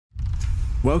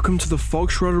Welcome to the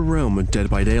fog-shrouded realm of Dead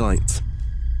by Daylight,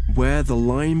 where the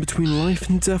line between life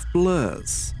and death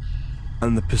blurs,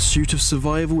 and the pursuit of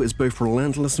survival is both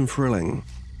relentless and thrilling.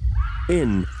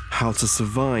 In How to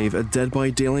Survive a Dead by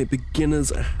Daylight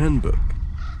Beginner's Handbook,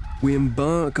 we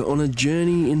embark on a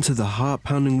journey into the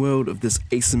heart-pounding world of this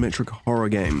asymmetric horror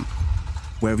game.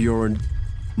 Whether you're a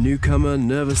newcomer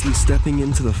nervously stepping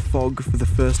into the fog for the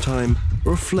first time,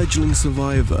 or a fledgling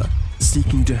survivor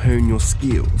seeking to hone your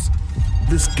skills,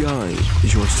 this guide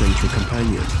is your essential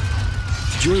companion.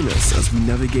 Join us as we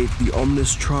navigate the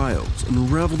ominous trials,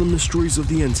 unravel the mysteries of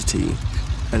the entity,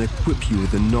 and equip you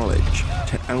with the knowledge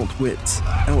to outwit,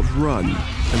 outrun,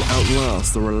 and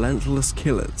outlast the relentless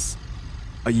killers.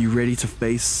 Are you ready to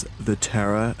face the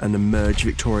terror and emerge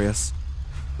victorious?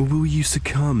 Or will you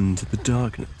succumb to the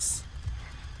darkness?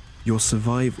 Your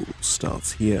survival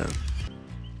starts here.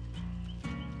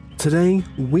 Today,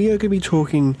 we are going to be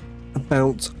talking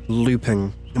about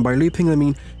looping. And by looping, I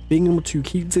mean being able to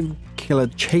keep the killer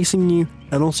chasing you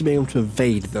and also being able to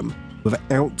evade them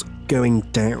without going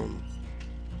down.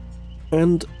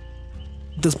 And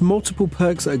there's multiple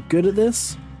perks that are good at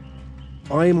this.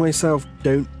 I myself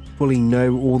don't fully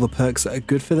know all the perks that are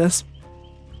good for this,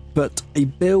 but a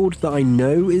build that I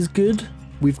know is good,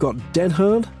 we've got Dead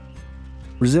Hard,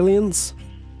 Resilience,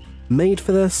 Made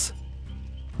for this,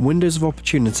 Windows of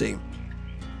Opportunity.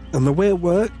 And the way it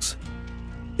works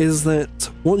is that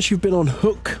once you've been on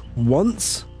hook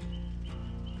once,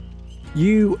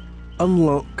 you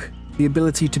unlock the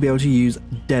ability to be able to use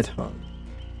Dead Hard,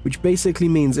 which basically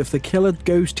means if the killer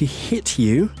goes to hit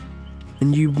you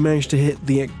and you manage to hit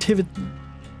the active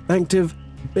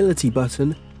ability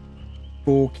button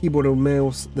for keyboard or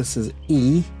mouse, this is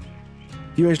E,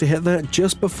 if you manage to hit that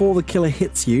just before the killer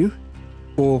hits you,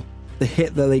 or the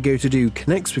hit that they go to do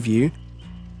connects with you,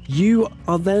 you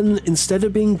are then, instead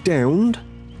of being downed,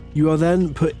 you are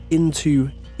then put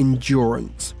into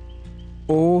endurance,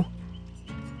 or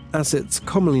as it's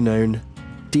commonly known,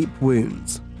 deep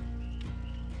wounds.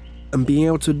 And being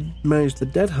able to manage the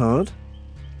Dead Hard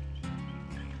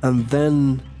and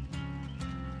then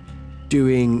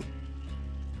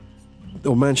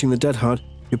managing the Dead Hard,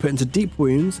 you're put into deep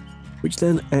wounds, which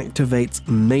then activates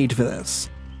Made for this,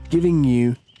 giving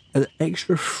you an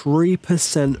extra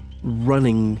 3%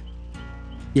 running.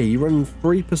 Yeah, you run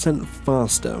 3%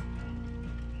 faster.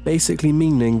 Basically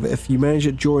meaning that if you manage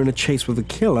to join a chase with a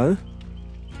killer,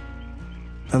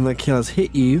 and the killer's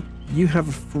hit you, you have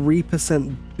a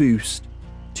 3% boost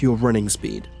to your running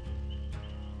speed.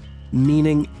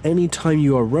 Meaning anytime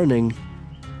you are running,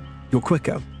 you're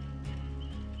quicker.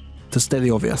 To state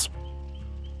the obvious.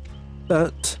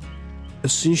 But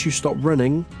as soon as you stop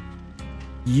running,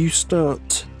 you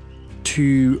start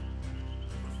to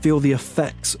feel the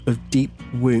effects of deep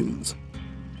wounds,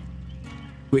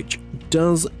 which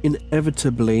does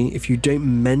inevitably, if you don't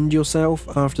mend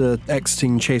yourself after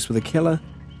exiting chase with a killer,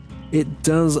 it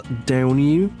does down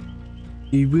you.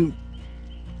 You'll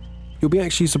be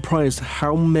actually surprised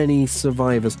how many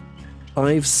survivors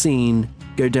I've seen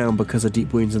go down because of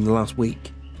deep wounds in the last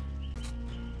week.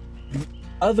 The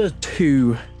other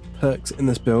two perks in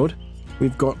this build,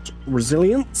 we've got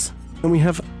Resilience and we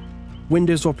have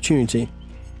Windows of Opportunity.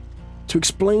 To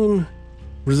explain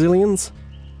Resilience,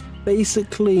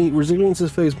 basically Resilience is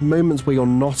for those moments where you're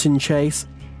not in chase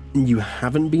and you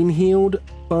haven't been healed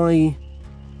by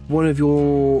one of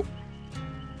your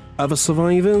other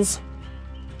survivors.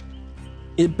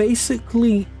 It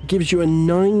basically gives you a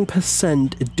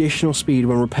 9% additional speed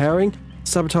when repairing,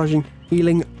 sabotaging,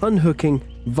 healing, unhooking,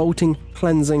 vaulting,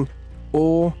 cleansing,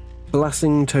 or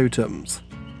blasting totems,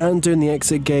 and doing the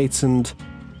exit gates and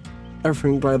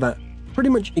everything like that. Pretty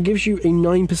much it gives you a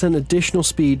 9% additional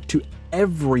speed to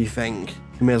everything,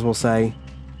 you may as well say,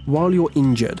 while you're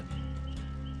injured,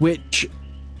 which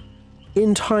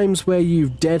in times where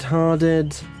you've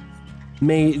dead-harded,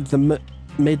 made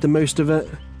the most of it,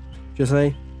 just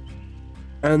say,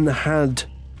 and had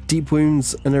deep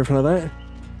wounds and everything like that,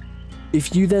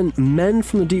 if you then mend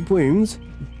from the deep wounds,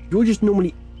 you're just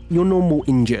normal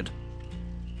injured.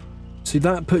 So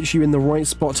that puts you in the right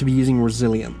spot to be using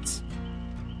Resilience.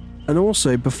 And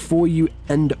also, before you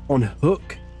end on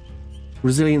hook,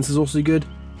 Resilience is also good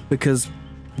because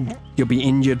you'll be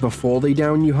injured before they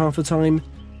down you half the time,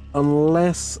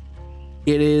 unless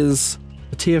it is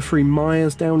a tier 3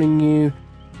 Myers downing you,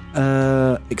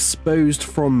 exposed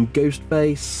from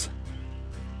Ghostface,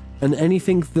 and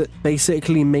anything that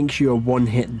basically makes you a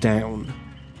one-hit down.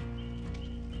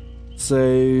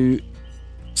 So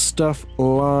stuff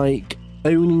like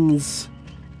Oni's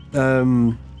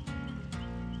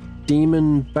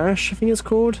Demon Bash, I think it's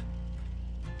called,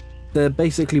 they're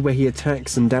basically where he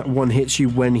attacks and that one hits you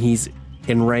when he's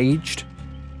enraged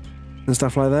and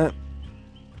stuff like that.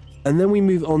 And then we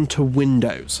move on to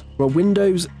Windows. Well,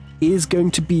 Windows is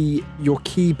going to be your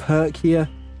key perk here,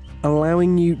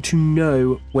 allowing you to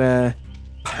know where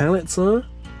pallets are.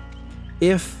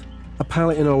 If a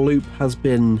pallet in a loop has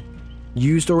been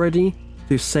used already,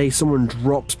 to say someone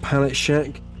drops pallet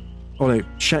shack, or no,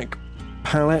 shack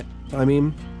pallet, I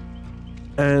mean,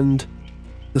 and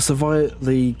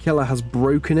the killer has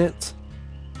broken it,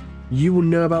 you will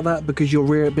know about that because you'll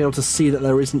be able to see that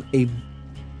there isn't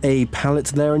a pallet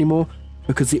there anymore,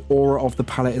 because the aura of the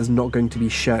pallet is not going to be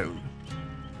shown.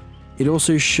 It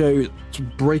also shows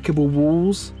breakable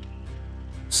walls.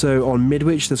 So on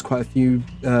Midwich, there's quite a few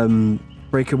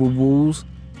breakable walls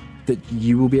that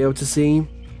you will be able to see.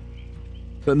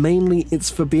 But mainly, it's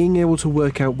for being able to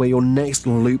work out where your next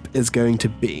loop is going to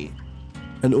be.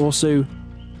 And also,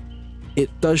 it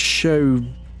does show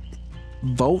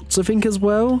vaults, I think, as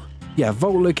well. Yeah,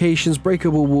 vault locations,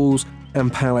 breakable walls,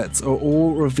 and pallets are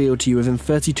all revealed to you within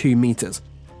 32 meters,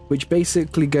 which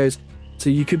basically goes, so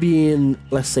you could be in,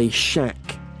 let's say, shack,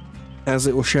 as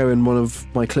it will show in one of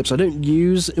my clips. I don't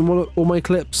use in all my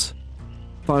clips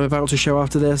that I'm about to show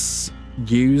after this,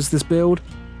 use this build.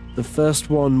 The first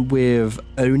one with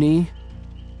Oni,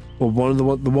 or the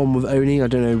one with Oni, I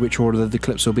don't know which order the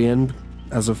clips will be in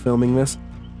as of filming this,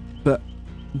 but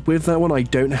with that one I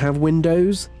don't have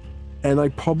Windows, and I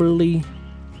probably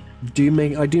do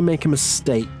make a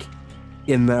mistake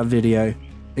in that video,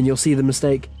 and you'll see the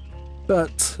mistake.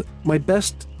 But my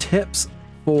best tips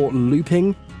for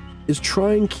looping is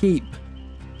try and keep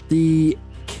the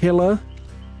killer,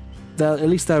 at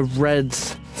least their red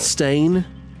stain.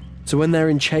 So when they're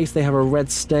in chase, they have a red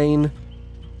stain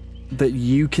that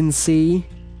you can see.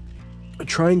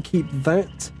 Try and keep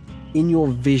that in your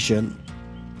vision.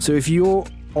 So if you're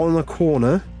on a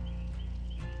corner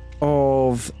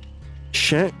of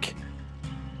shack,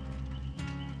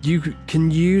 you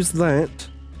can use that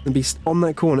and be on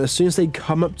that corner. As soon as they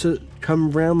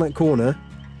come round that corner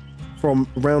from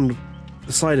around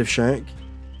the side of shack,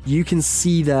 you can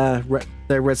see their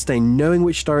red stain. Knowing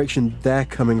which direction they're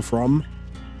coming from,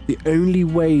 the only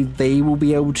way they will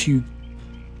be able to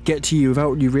get to you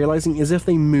without you realizing is if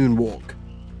they moonwalk.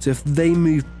 So if they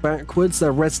move backwards,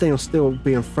 their red stain will still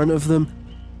be in front of them,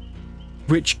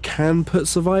 which can put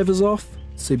survivors off,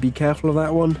 so be careful of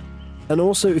that one. And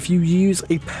also, if you use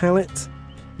a pallet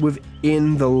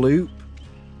within the loop,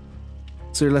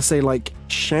 so let's say like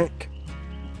shack,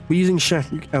 we're using shack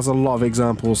as a lot of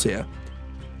examples here.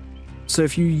 So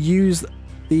if you use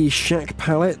the shack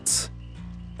pallet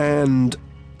and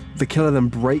the killer then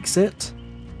breaks it,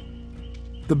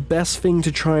 the best thing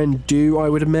to try and do, I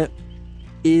would admit,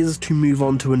 is to move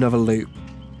on to another loop,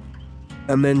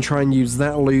 and then try and use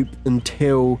that loop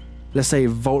until, let's say,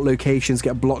 vault locations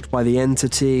get blocked by the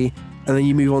entity, and then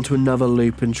you move on to another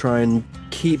loop and try and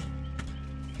keep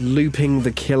looping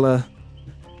the killer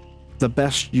the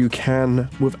best you can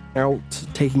without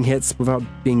taking hits, without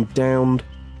being downed.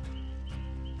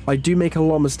 I do make a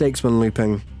lot of mistakes when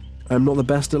looping. I'm not the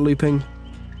best at looping,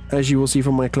 as you will see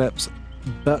from my clips,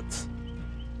 but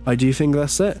I do think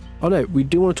that's it. Oh no, we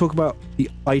do want to talk about the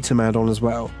item add-on as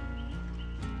well.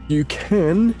 You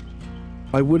can,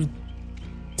 I would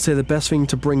say the best thing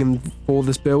to bring in for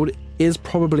this build is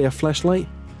probably a flashlight.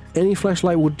 Any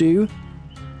flashlight will do,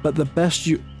 but the best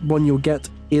one you'll get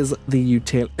is the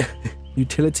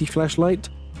utility flashlight,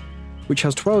 which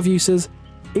has 12 uses,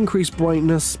 increased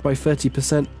brightness by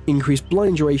 30%, increased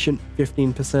blind duration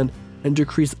 15%, and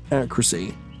decreased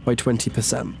accuracy by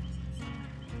 20%.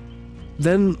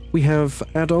 Then we have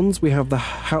add-ons. We have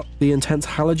the intense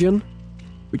halogen,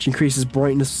 which increases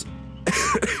brightness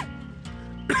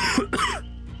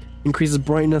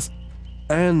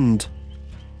and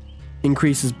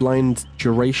increases blind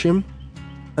duration.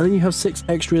 And then you have 6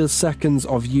 extra seconds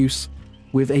of use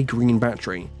with a green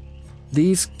battery.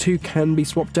 These two can be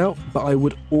swapped out, but I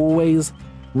would always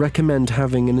recommend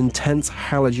having an intense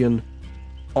halogen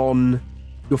on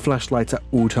your flashlight at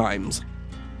all times,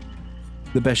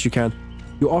 the best you can.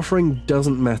 Your offering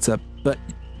doesn't matter, but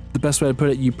the best way to put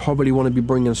it, you probably want to be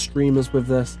bringing streamers with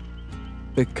this,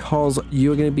 because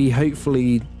you're going to be,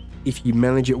 hopefully, if you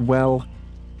manage it well,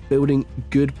 building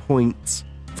good points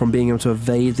from being able to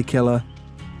evade the killer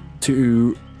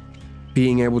to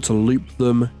being able to loop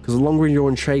them, because the longer you're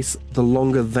on chase, the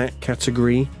longer that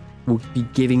category will be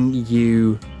giving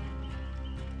you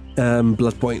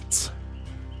blood points.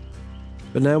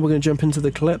 But now we're going to jump into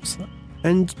the clips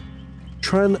and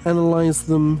try and analyze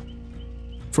them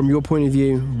from your point of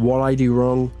view, what I do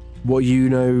wrong, what you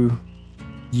know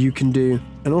you can do,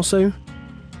 and also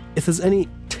if there's any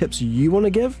tips you want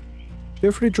to give,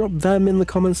 feel free to drop them in the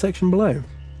comments section below.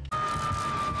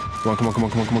 Come on, come on, come on,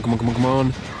 come on, come on, come on, come on, come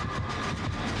on.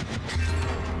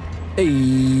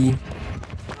 Hey.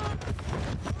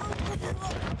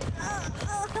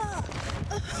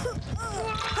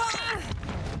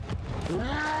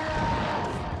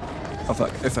 Oh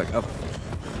fuck, oh fuck, oh.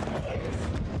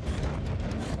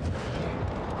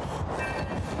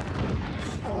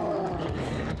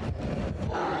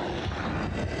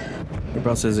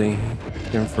 Whereabouts is he?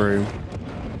 Getting through.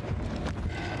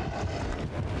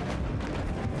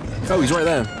 Oh, he's right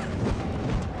there.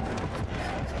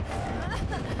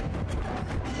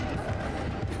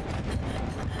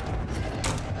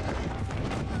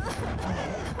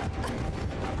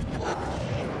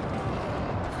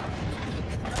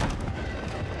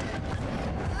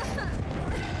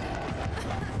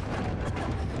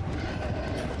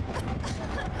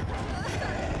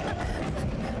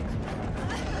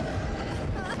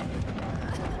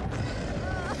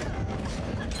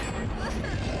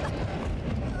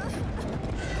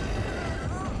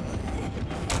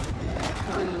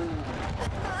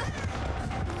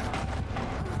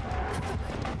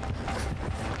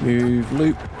 Move,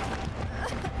 loop.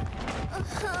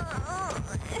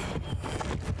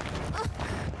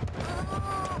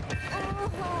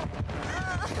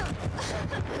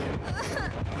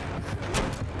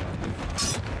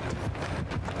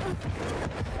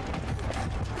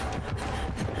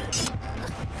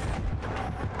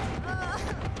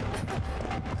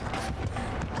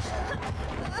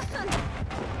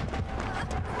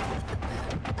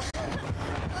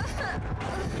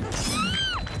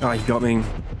 Ah, he got me.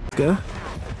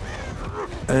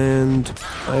 And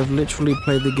I've literally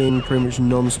played the game pretty much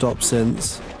non-stop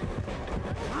since.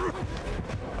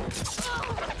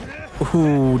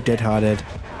 Ooh, dead-hearted.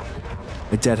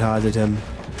 I dead-hearted him.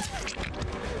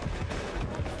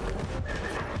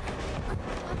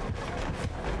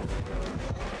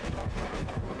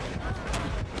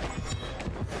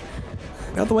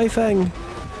 Out the way, Fang!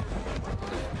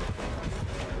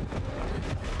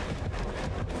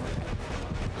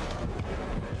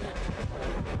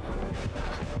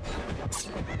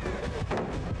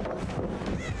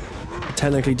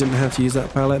 Technically didn't have to use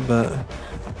that pallet, but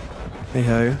hey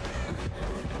ho.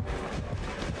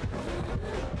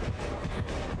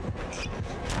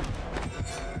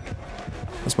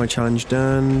 That's my challenge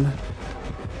done.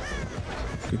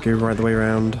 Could go right the way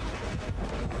around.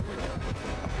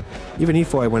 Even he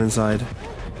thought I went inside.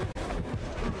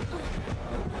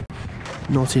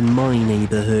 Not in my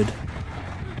neighborhood.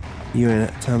 You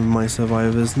ain't telling my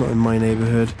survivors, not in my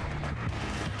neighborhood.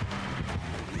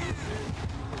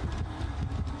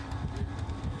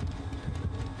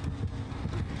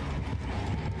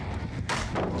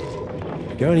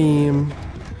 Got him.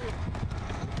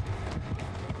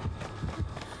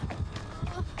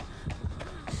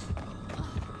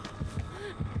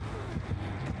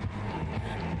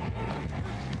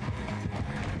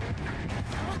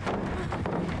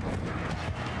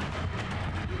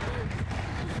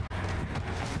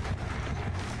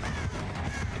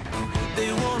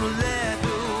 They wanna let